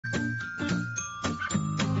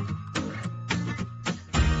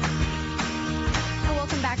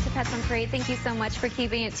Pets on Parade. Thank you so much for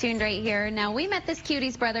keeping it tuned right here. Now, we met this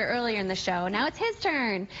cutie's brother earlier in the show. Now it's his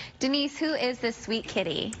turn. Denise, who is this sweet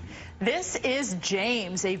kitty? This is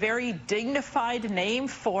James, a very dignified name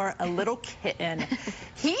for a little kitten.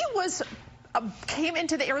 He came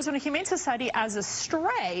into the Arizona Humane Society as a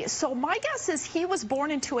stray, so my guess is he was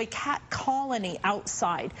born into a cat colony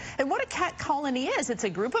outside. And what a cat colony is, it's a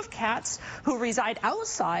group of cats who reside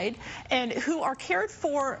outside and who are cared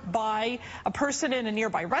for by a person in a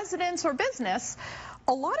nearby residence or business.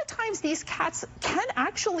 A lot of times these cats can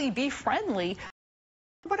actually be friendly.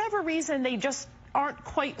 For whatever reason, they just aren't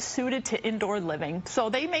quite suited to indoor living, so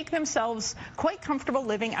they make themselves quite comfortable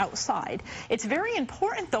living outside. It's very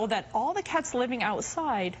important, though, that all the cats living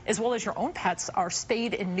outside, as well as your own pets, are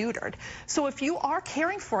spayed and neutered. So if you are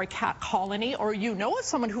caring for a cat colony, or you know of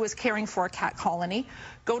someone who is caring for a cat colony,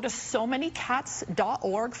 go to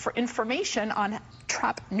somanycats.org for information on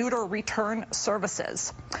trap, neuter, return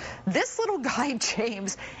services. This little guy,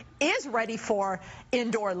 James, is ready for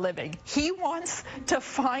indoor living. He wants to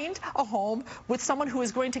find a home with someone who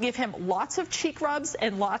is going to give him lots of cheek rubs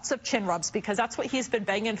and lots of chin rubs, because that's what he's been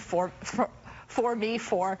begging for me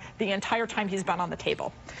for the entire time he's been on the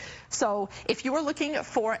table. So if you are looking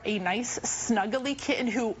for a nice, snuggly kitten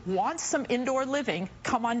who wants some indoor living,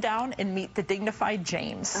 come on down and meet the dignified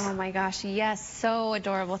James. Oh my gosh, yes, so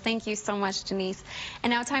adorable. Thank you so much, Denise.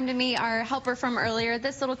 And now time to meet our helper from earlier.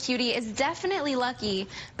 This little cutie is definitely lucky,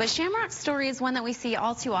 but Shamrock's story is one that we see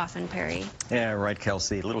all too often, Perry. Yeah, right,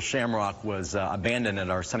 Kelsey. Little Shamrock was abandoned at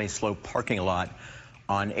our Sunny Slope parking lot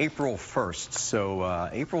on April 1st. So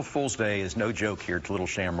April Fool's Day is no joke here to Little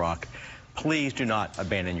Shamrock. Please do not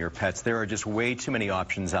abandon your pets. There are just way too many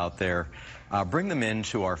options out there. Bring them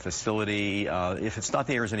into our facility. If it's not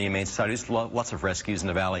the Arizona Humane Society, there's lots of rescues in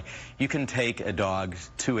the valley. You can take a dog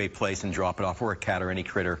to a place and drop it off, or a cat or any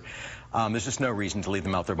critter. There's just no reason to leave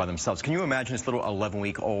them out there by themselves. Can you imagine this little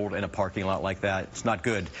 11-week-old in a parking lot like that? It's not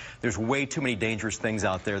good. There's way too many dangerous things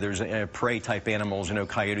out there. There's prey-type animals, you know,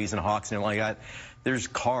 coyotes and hawks and like that. There's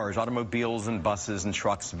cars, automobiles and buses and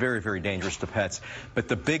trucks, very, very dangerous to pets. But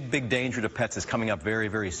the big, big danger to pets is coming up very,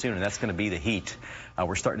 very soon, and that's going to be the heat.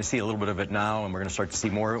 We're starting to see a little bit of it now, and we're going to start to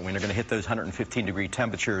see more of it when they're going to hit those 115-degree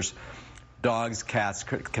temperatures. Dogs, cats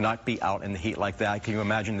cannot be out in the heat like that. Can you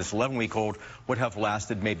imagine this 11-week-old would have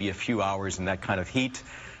lasted maybe a few hours in that kind of heat?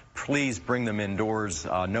 Please bring them indoors.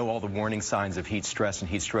 Know all the warning signs of heat stress and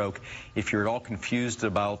heat stroke. If you're at all confused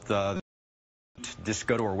about just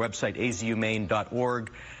go to our website,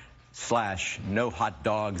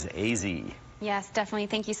 azhumane.org/nohotdogsaz. Yes, definitely.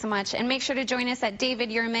 Thank you so much. And make sure to join us at David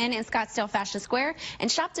Yurman in Scottsdale Fashion Square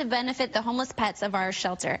and shop to benefit the homeless pets of our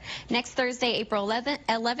shelter. Next Thursday, April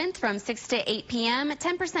 11th from 6 to 8 p.m.,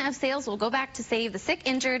 10% of sales will go back to save the sick,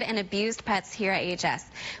 injured, and abused pets here at AHS.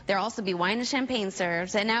 There'll also be wine and champagne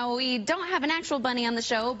served. And now we don't have an actual bunny on the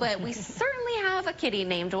show, but we certainly have a kitty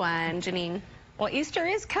named one. Janine. Well, Easter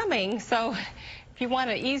is coming, so if you want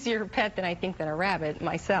an easier pet than a rabbit,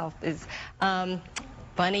 myself, is Bunny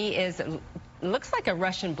looks like a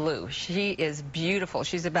Russian blue. She is beautiful.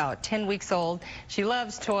 She's about 10 weeks old. She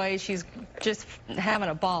loves toys. She's just having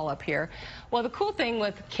a ball up here. Well, the cool thing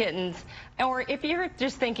with kittens, or if you're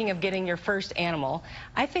just thinking of getting your first animal,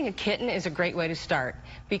 I think a kitten is a great way to start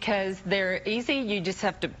because they're easy. You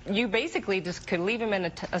basically just could leave them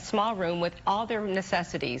in a small room with all their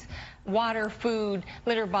necessities: water, food,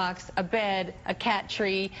 litter box, a bed, a cat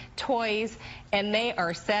tree, toys, and they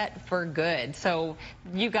are set for good. So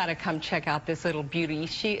you got to come check out this little beauty.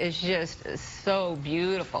 She is just so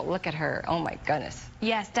beautiful. Look at her. Oh my goodness.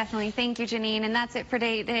 Yes, definitely. Thank you, Janine. And that's it for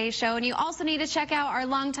today's show. And you also need to check out our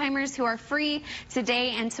long-timers who are free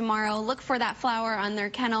today and tomorrow. Look for that flower on their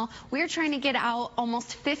kennel. We're trying to get out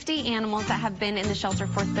almost 50 animals that have been in the shelter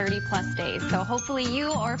for 30+ days. So hopefully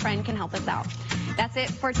you or a friend can help us out. That's it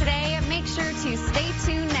for today. Make sure to stay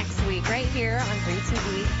tuned next week right here on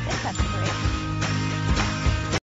 3TV.